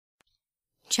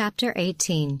Chapter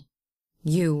 18.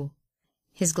 You.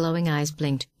 His glowing eyes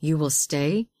blinked. You will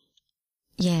stay?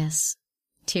 Yes.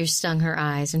 Tears stung her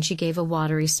eyes, and she gave a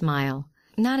watery smile.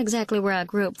 Not exactly where I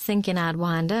grew up thinking I'd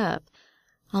wind up.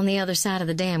 On the other side of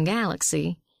the damn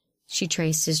galaxy. She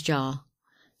traced his jaw.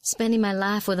 Spending my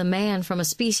life with a man from a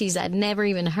species I'd never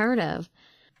even heard of.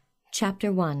 Chapter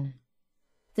 1.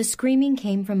 The screaming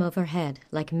came from overhead,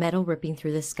 like metal ripping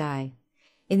through the sky.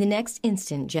 In the next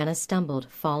instant, Jenna stumbled,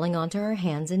 falling onto her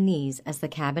hands and knees as the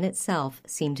cabin itself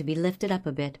seemed to be lifted up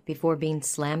a bit before being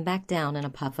slammed back down in a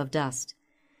puff of dust.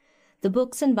 The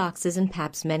books and boxes and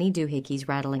Pap's many doohickeys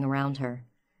rattling around her.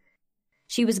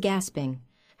 She was gasping,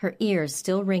 her ears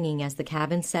still ringing as the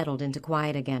cabin settled into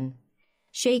quiet again.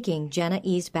 Shaking, Jenna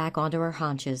eased back onto her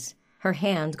haunches, her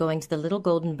hand going to the little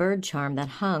golden bird charm that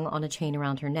hung on a chain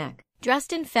around her neck.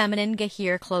 Dressed in feminine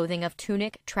Gahir clothing of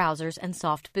tunic, trousers, and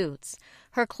soft boots,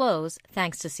 her clothes,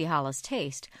 thanks to Sihala's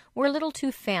taste, were a little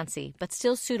too fancy but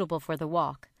still suitable for the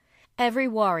walk. Every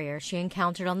warrior she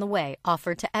encountered on the way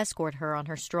offered to escort her on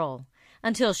her stroll,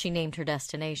 until she named her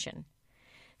destination.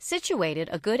 Situated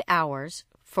a good hour's,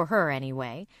 for her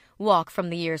anyway, walk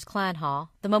from the year's clan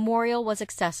hall, the memorial was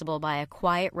accessible by a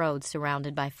quiet road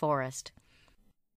surrounded by forest.